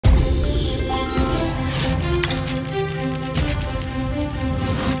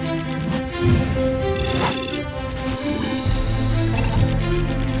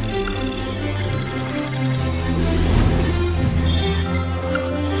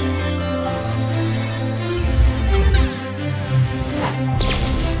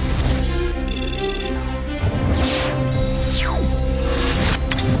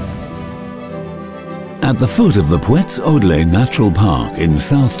At the foot of the Puez-Odle Natural Park in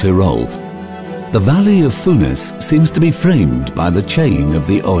South Tyrol, the Valley of Funes seems to be framed by the chain of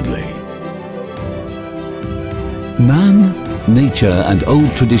the Odle. Man, nature and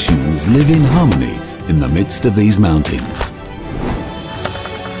old traditions live in harmony in the midst of these mountains.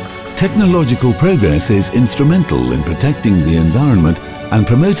 Technological progress is instrumental in protecting the environment and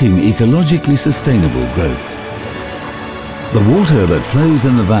promoting ecologically sustainable growth. The water that flows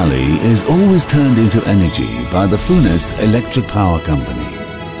in the valley is always turned into energy by the Funes Electric Power Company.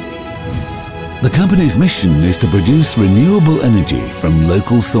 The company's mission is to produce renewable energy from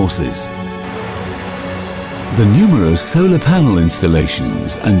local sources. The numerous solar panel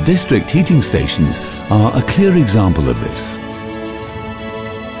installations and district heating stations are a clear example of this.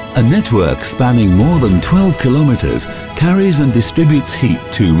 A network spanning more than 12 kilometers carries and distributes heat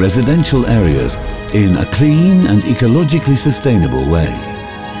to residential areas in a clean and ecologically sustainable way.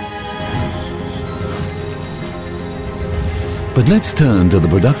 But let's turn to the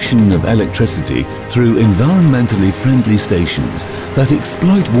production of electricity through environmentally friendly stations that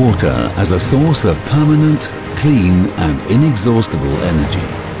exploit water as a source of permanent, clean and inexhaustible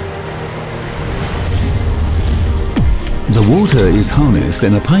energy. The water is harnessed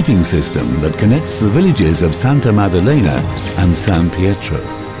in a piping system that connects the villages of Santa Maddalena and San Pietro.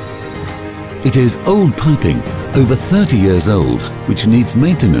 It is old piping, over 30 years old, which needs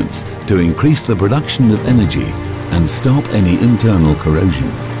maintenance to increase the production of energy and stop any internal corrosion.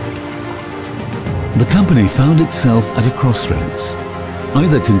 The company found itself at a crossroads.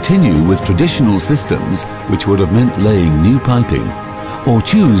 Either continue with traditional systems, which would have meant laying new piping, or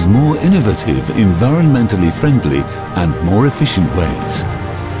choose more innovative, environmentally friendly and more efficient ways.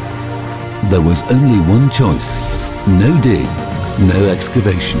 There was only one choice: no dig, no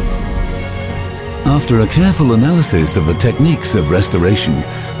excavation. After a careful analysis of the techniques of restoration,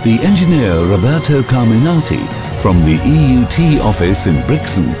 the engineer Roberto Carminati from the EUT office in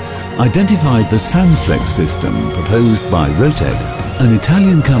Brixen identified the Sanflex-System proposed by Rotech, an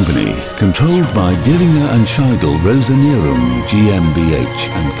Italian company controlled by Dillinger and Scheidel Rosenierum GmbH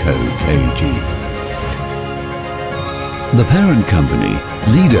 & Co. KG. The parent company,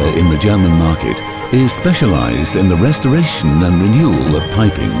 leader in the German market, is specialized in the restoration and renewal of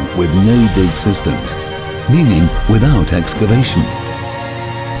piping with no-dig systems, meaning without excavation.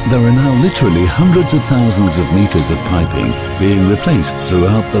 There are now literally hundreds of thousands of meters of piping being replaced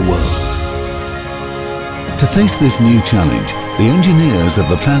throughout the world. To face this new challenge, the engineers of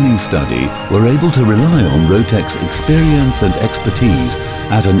the planning study were able to rely on Rotech's experience and expertise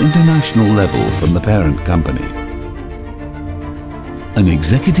at an international level from the parent company. An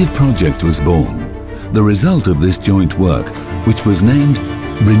executive project was born, the result of this joint work, which was named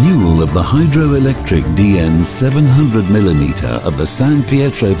Renewal of the Hydroelectric DN 700mm of the San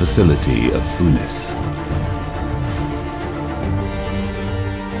Pietro facility of Funes.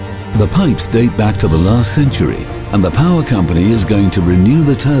 The pipes date back to the last century, and the power company is going to renew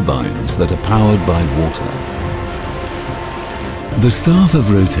the turbines that are powered by water. The staff of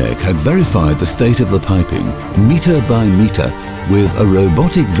Rotech had verified the state of the piping, meter by meter, with a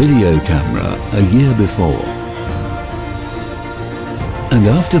robotic video camera a year before. And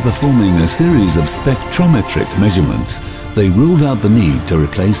after performing a series of spectrometric measurements, they ruled out the need to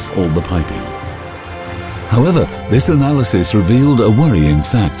replace all the piping. However, this analysis revealed a worrying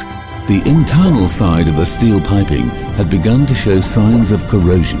fact. The internal side of the steel piping had begun to show signs of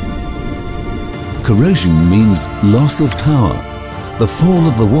corrosion. Corrosion means loss of power. The fall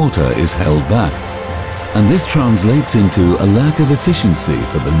of the water is held back, and this translates into a lack of efficiency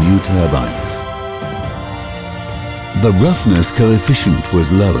for the new turbines. The roughness coefficient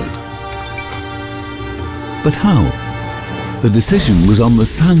was lowered. But how? The decision was on the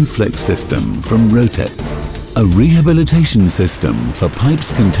Sanflex-System from Rotech, a rehabilitation system for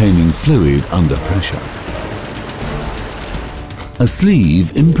pipes containing fluid under pressure. A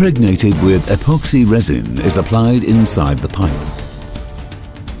sleeve impregnated with epoxy resin is applied inside the pipe.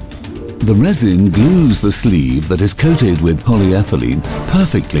 The resin glues the sleeve that is coated with polyethylene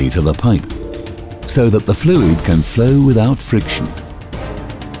perfectly to the pipe, so that the fluid can flow without friction.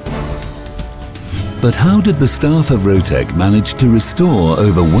 But how did the staff of Rotech manage to restore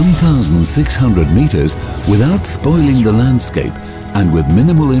over 1,600 meters without spoiling the landscape and with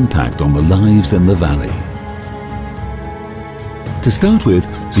minimal impact on the lives in the valley? To start with,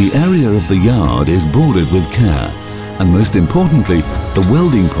 the area of the yard is bordered with care, and most importantly, the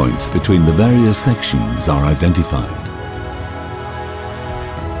welding points between the various sections are identified.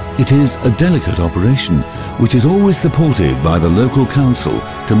 It is a delicate operation, which is always supported by the local council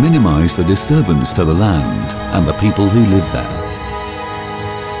to minimize the disturbance to the land and the people who live there.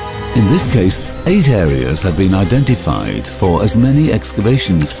 In this case, 8 areas have been identified for as many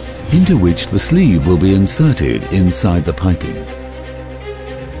excavations into which the sleeve will be inserted inside the piping.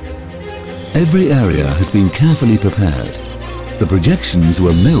 Every area has been carefully prepared. The projections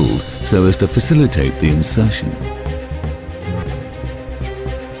were milled so as to facilitate the insertion.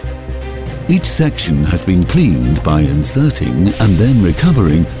 Each section has been cleaned by inserting and then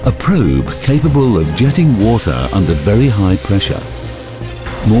recovering a probe capable of jetting water under very high pressure,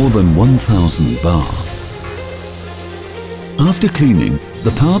 more than 1000 bar. After cleaning,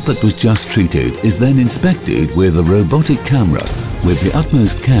 the part that was just treated is then inspected with a robotic camera with the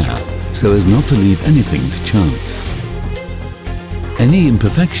utmost care so as not to leave anything to chance. Any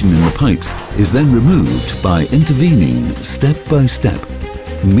imperfection in the pipes is then removed by intervening step by step,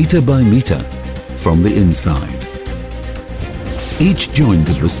 meter by meter, from the inside. Each joint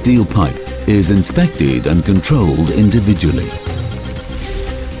of the steel pipe is inspected and controlled individually.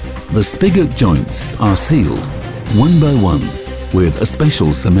 The spigot joints are sealed, one by one, with a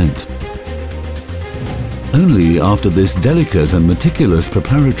special cement. Only after this delicate and meticulous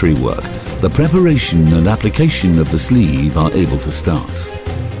preparatory work, the preparation and application of the sleeve are able to start.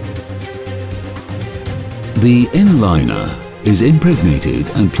 The inliner is impregnated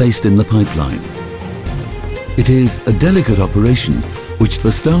and placed in the pipeline. It is a delicate operation which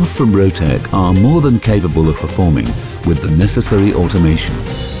the staff from Rotech are more than capable of performing with the necessary automation.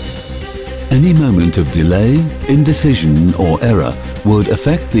 Any moment of delay, indecision or error would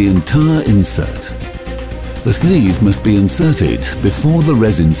affect the entire insert. The sleeve must be inserted before the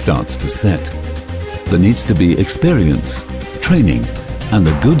resin starts to set. There needs to be experience, training and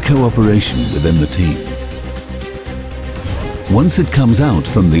a good cooperation within the team. Once it comes out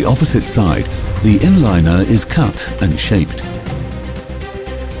from the opposite side, the inliner is cut and shaped.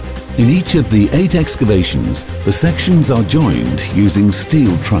 In each of the 8 excavations, the sections are joined using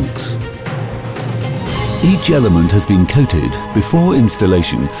steel trunks. Each element has been coated before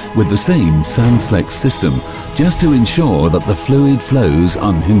installation with the same Sanflex-System, just to ensure that the fluid flows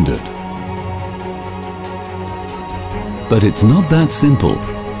unhindered. But it's not that simple.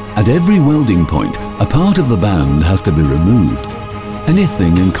 At every welding point, a part of the band has to be removed.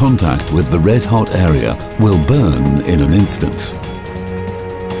 Anything in contact with the red-hot area will burn in an instant.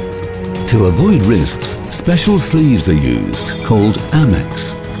 To avoid risks, special sleeves are used, called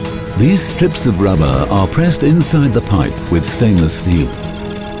Amex. These strips of rubber are pressed inside the pipe with stainless steel.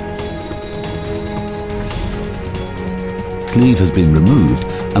 The sleeve has been removed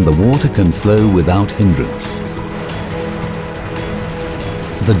and the water can flow without hindrance.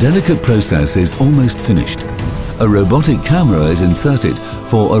 The delicate process is almost finished. A robotic camera is inserted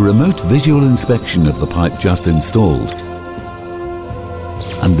for a remote visual inspection of the pipe just installed.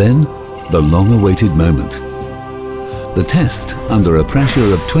 And then, the long-awaited moment. The test under a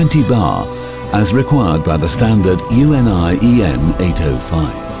pressure of 20 bar as required by the standard UNI EN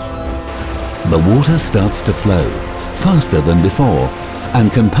 805. The water starts to flow faster than before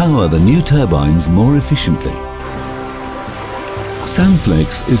and can power the new turbines more efficiently.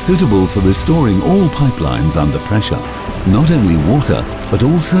 Sanflex is suitable for restoring all pipelines under pressure, not only water but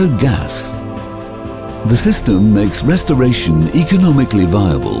also gas. The system makes restoration economically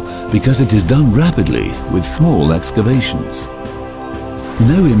viable because it is done rapidly with small excavations.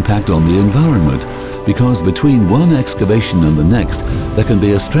 No impact on the environment because between one excavation and the next there can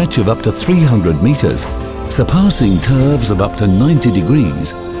be a stretch of up to 300 meters, surpassing curves of up to 90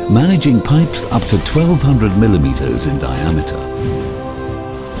 degrees, managing pipes up to 1200 millimeters in diameter.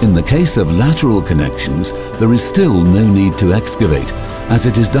 In the case of lateral connections, there is still no need to excavate, as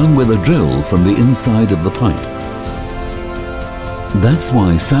it is done with a drill from the inside of the pipe. That's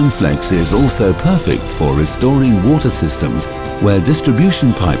why Sanflex is also perfect for restoring water systems where distribution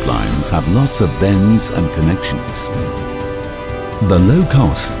pipelines have lots of bends and connections. The low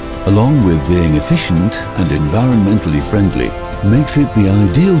cost, along with being efficient and environmentally friendly, makes it the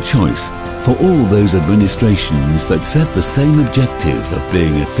ideal choice for all those administrations that set the same objective of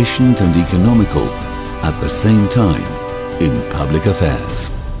being efficient and economical at the same time in public affairs.